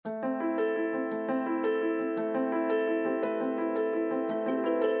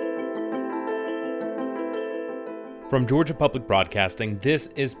From Georgia Public Broadcasting, this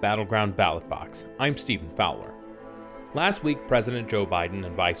is Battleground Ballot Box. I'm Stephen Fowler. Last week, President Joe Biden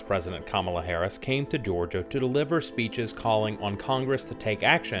and Vice President Kamala Harris came to Georgia to deliver speeches calling on Congress to take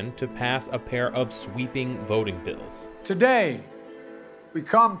action to pass a pair of sweeping voting bills. Today, we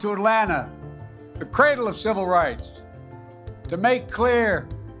come to Atlanta, the cradle of civil rights, to make clear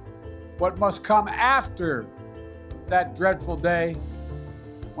what must come after that dreadful day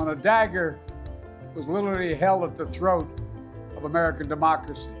when a dagger was literally held at the throat of American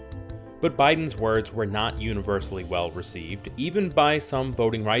democracy. But Biden's words were not universally well received, even by some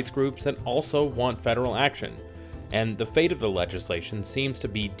voting rights groups that also want federal action. And the fate of the legislation seems to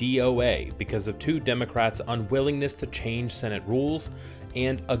be DOA because of two Democrats' unwillingness to change Senate rules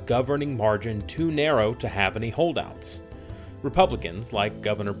and a governing margin too narrow to have any holdouts. Republicans, like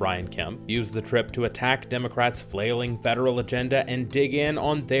Governor Brian Kemp, used the trip to attack Democrats' flailing federal agenda and dig in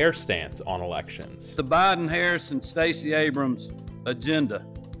on their stance on elections. The Biden, Harris, and Stacey Abrams agenda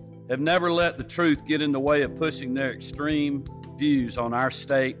have never let the truth get in the way of pushing their extreme views on our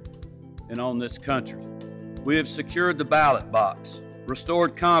state and on this country. We have secured the ballot box,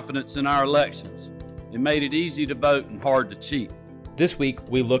 restored confidence in our elections, and made it easy to vote and hard to cheat. This week,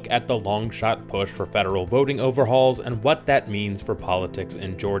 we look at the long-shot push for federal voting overhauls and what that means for politics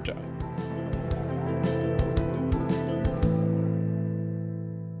in Georgia.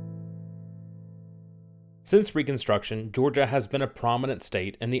 Since Reconstruction, Georgia has been a prominent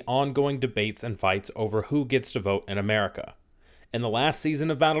state in the ongoing debates and fights over who gets to vote in America. In the last season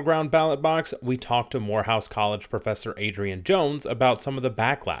of Battleground Ballot Box, we talked to Morehouse College professor Adrian Jones about some of the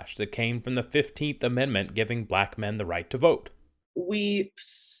backlash that came from the 15th Amendment giving black men the right to vote. We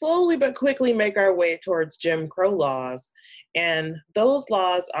slowly but quickly make our way towards Jim Crow laws, and those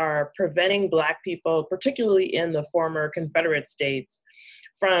laws are preventing Black people, particularly in the former Confederate states,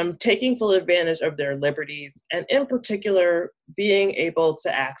 from taking full advantage of their liberties, and in particular, being able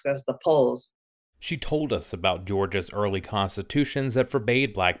to access the polls. She told us about Georgia's early constitutions that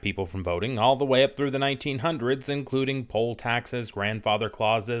forbade Black people from voting all the way up through the 1900s, including poll taxes, grandfather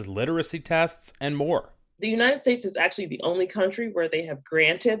clauses, literacy tests, and more. The United States is actually the only country where they have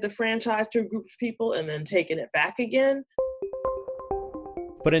granted the franchise to a group of people and then taken it back again.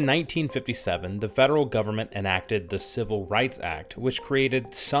 But in 1957, the federal government enacted the Civil Rights Act, which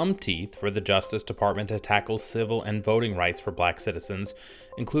created some teeth for the Justice Department to tackle civil and voting rights for Black citizens,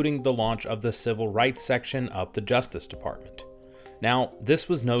 including the launch of the Civil Rights section of the Justice Department. Now, this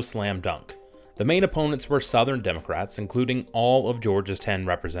was no slam dunk. The main opponents were Southern Democrats, including all of Georgia's 10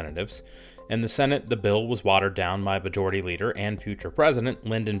 representatives. In the Senate, the bill was watered down by Majority Leader and future President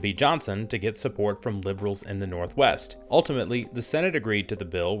Lyndon B. Johnson to get support from liberals in the Northwest. Ultimately, the Senate agreed to the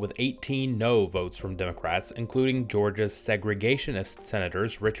bill with 18 no votes from Democrats, including Georgia's segregationist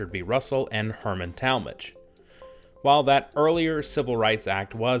senators Richard B. Russell and Herman Talmadge. While that earlier Civil Rights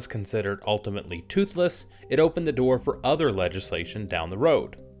Act was considered ultimately toothless, it opened the door for other legislation down the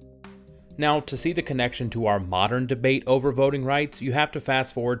road. Now, to see the connection to our modern debate over voting rights, you have to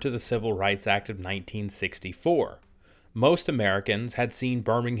fast forward to the Civil Rights Act of 1964. Most Americans had seen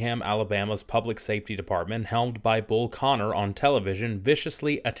Birmingham, Alabama's public safety department, helmed by Bull Connor on television,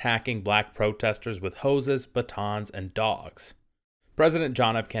 viciously attacking Black protesters with hoses, batons, and dogs. President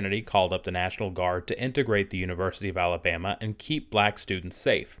John F. Kennedy called up the National Guard to integrate the University of Alabama and keep Black students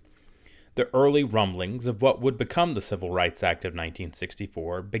safe. The early rumblings of what would become the Civil Rights Act of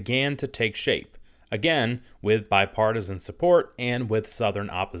 1964 began to take shape, again with bipartisan support and with Southern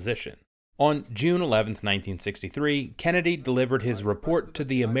opposition. On June 11, 1963, Kennedy delivered his report to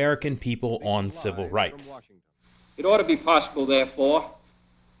the American people on civil rights. It ought to be possible, therefore,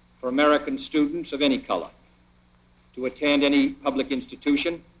 for American students of any color to attend any public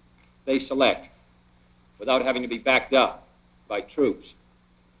institution they select without having to be backed up by troops.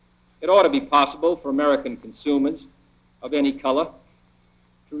 It ought to be possible for American consumers of any color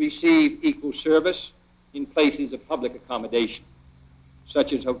to receive equal service in places of public accommodation,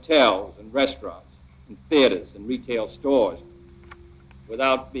 such as hotels and restaurants and theaters and retail stores,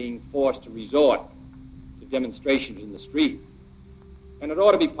 without being forced to resort to demonstrations in the street. And it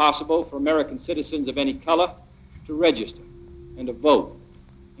ought to be possible for American citizens of any color to register and to vote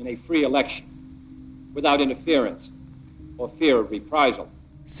in a free election without interference or fear of reprisal.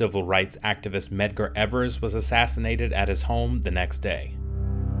 Civil rights activist Medgar Evers was assassinated at his home the next day.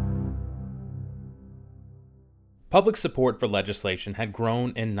 Public support for legislation had grown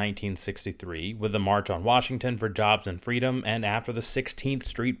in 1963 with the March on Washington for Jobs and Freedom and after the 16th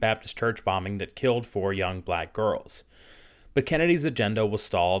Street Baptist Church bombing that killed 4 young Black girls. But Kennedy's agenda was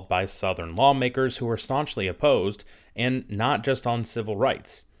stalled by Southern lawmakers who were staunchly opposed, and not just on civil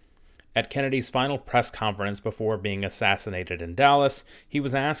rights. At Kennedy's final press conference before being assassinated in Dallas, he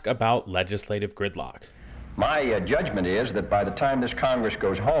was asked about legislative gridlock. My judgment is that by the time this Congress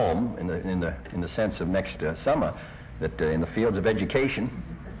goes home, in the sense of next summer, that in the fields of education,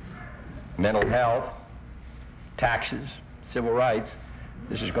 mental health, taxes, civil rights,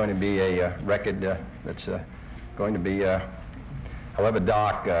 this is going to be a record that's going to be, however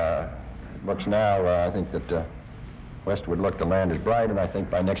dark it looks now, I think that westward look, the land is bright, and I think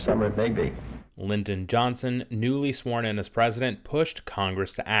by next summer it may be. Lyndon Johnson, newly sworn in as president, pushed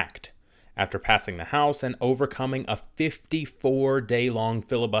Congress to act. After passing the House and overcoming a 54-day-long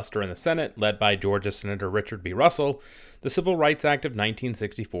filibuster in the Senate, led by Georgia Senator Richard B. Russell, the Civil Rights Act of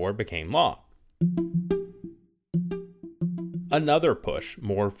 1964 became law. Another push,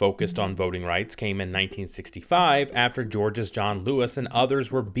 more focused on voting rights, came in 1965 after Georgia's John Lewis and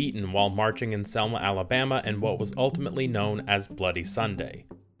others were beaten while marching in Selma, Alabama in what was ultimately known as Bloody Sunday.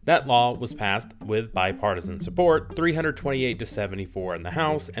 That law was passed with bipartisan support, 328 to 74 in the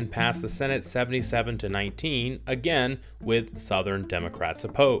House, and passed the Senate 77 to 19, again with Southern Democrats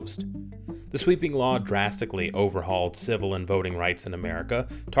opposed. The sweeping law drastically overhauled civil and voting rights in America,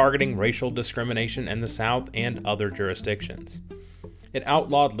 targeting racial discrimination in the South and other jurisdictions. It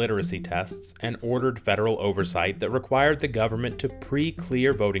outlawed literacy tests and ordered federal oversight that required the government to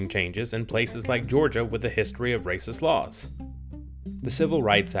pre-clear voting changes in places like Georgia with a history of racist laws. The Civil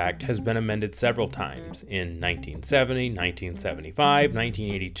Rights Act has been amended several times in 1970, 1975,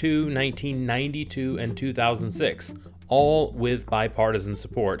 1982, 1992, and 2006, all with bipartisan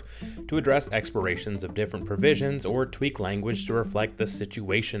support to address expirations of different provisions or tweak language to reflect the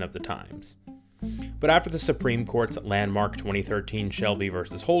situation of the times. But after the Supreme Court's landmark 2013 Shelby v.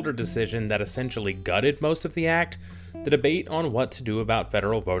 Holder decision that essentially gutted most of the act, the debate on what to do about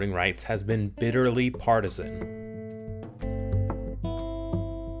federal voting rights has been bitterly partisan.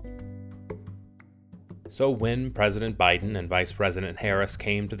 So when President Biden and Vice President Harris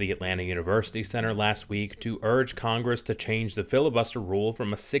came to the Atlanta University Center last week to urge Congress to change the filibuster rule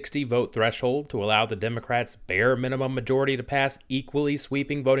from a 60-vote threshold to allow the Democrats' bare minimum majority to pass equally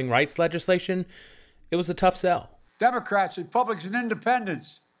sweeping voting rights legislation, it was a tough sell. Democrats, Republicans, and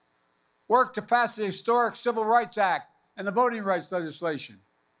Independents worked to pass the historic Civil Rights Act and the voting rights legislation.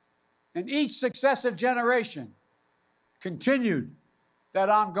 And each successive generation continued that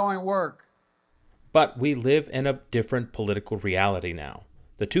ongoing work. But we live in a different political reality now.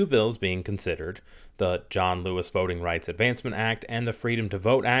 The two bills being considered, the John Lewis Voting Rights Advancement Act and the Freedom to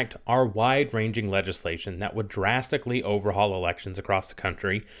Vote Act, are wide-ranging legislation that would drastically overhaul elections across the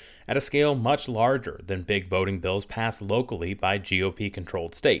country at a scale much larger than big voting bills passed locally by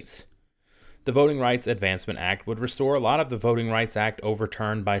GOP-controlled states. The Voting Rights Advancement Act would restore a lot of the Voting Rights Act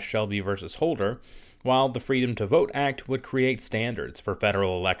overturned by Shelby v. Holder, while the Freedom to Vote Act would create standards for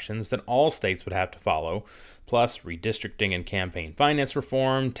federal elections that all states would have to follow, plus redistricting and campaign finance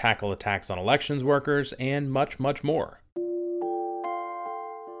reform, tackle attacks on elections workers, and much, much more.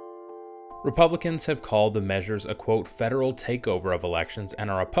 Republicans have called the measures a, quote, federal takeover of elections and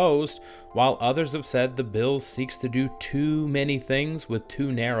are opposed, while others have said the bill seeks to do too many things with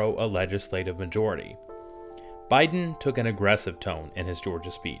too narrow a legislative majority. Biden took an aggressive tone in his Georgia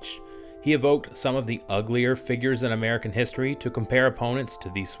speech. He evoked some of the uglier figures in American history to compare opponents to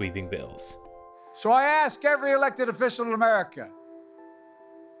these sweeping bills. So I ask every elected official in America,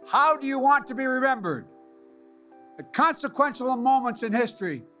 how do you want to be remembered? At consequential moments in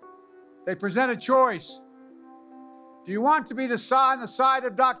history, they present a choice. Do you want to be on the side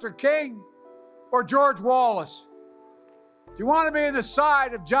of Dr. King or George Wallace? Do you want to be on the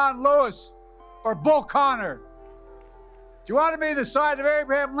side of John Lewis or Bull Connor? Do you want to be on the side of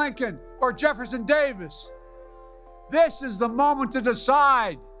Abraham Lincoln or Jefferson Davis? This is the moment to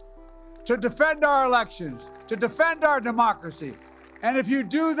decide, to defend our elections, to defend our democracy. And if you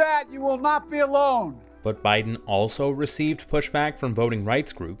do that, you will not be alone. But Biden also received pushback from voting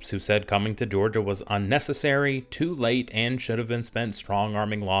rights groups who said coming to Georgia was unnecessary, too late, and should have been spent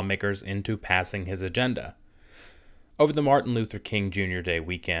strong-arming lawmakers into passing his agenda. Over the Martin Luther King Jr. Day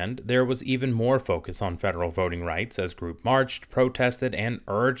weekend, there was even more focus on federal voting rights as groups marched, protested, and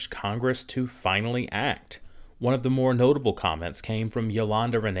urged Congress to finally act. One of the more notable comments came from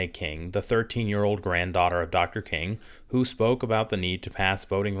Yolanda Renee King, the 13-year-old granddaughter of Dr. King, who spoke about the need to pass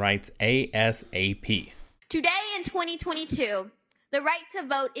voting rights ASAP. Today in 2022, the right to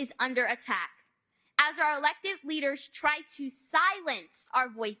vote is under attack as our elected leaders try to silence our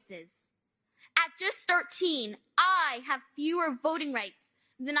voices. At just 13, I have fewer voting rights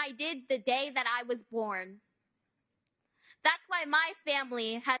than I did the day that I was born. That's why my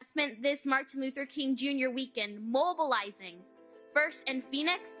family has spent this Martin Luther King Jr. weekend mobilizing, first in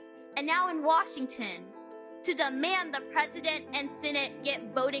Phoenix, and now in Washington, to demand the President and Senate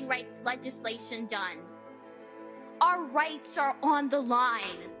get voting rights legislation done. Our rights are on the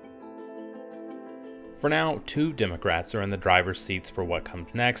line. For now, 2 Democrats are in the driver's seats for what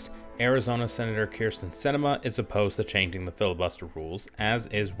comes next. Arizona Senator Kyrsten Sinema is opposed to changing the filibuster rules, as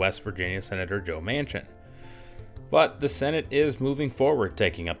is West Virginia Senator Joe Manchin. But the Senate is moving forward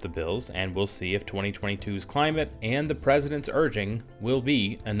taking up the bills, and we'll see if 2022's climate and the president's urging will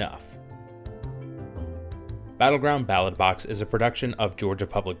be enough. Battleground Ballot Box is a production of Georgia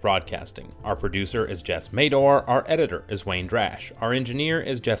Public Broadcasting. Our producer is Jess Mador, our editor is Wayne Drash, our engineer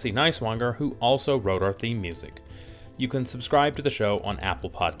is Jesse Neiswanger, who also wrote our theme music. You can subscribe to the show on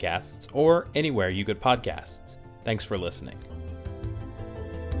Apple Podcasts or anywhere you get podcasts. Thanks for listening.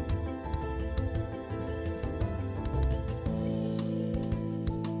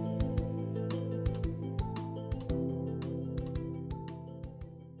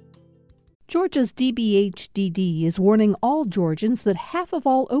 Georgia's DBHDD is warning all Georgians that half of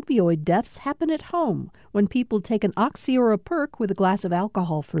all opioid deaths happen at home when people take an Oxy or a Perk with a glass of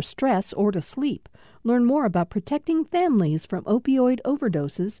alcohol for stress or to sleep. Learn more about protecting families from opioid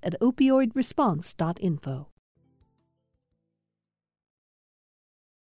overdoses at opioidresponse.info.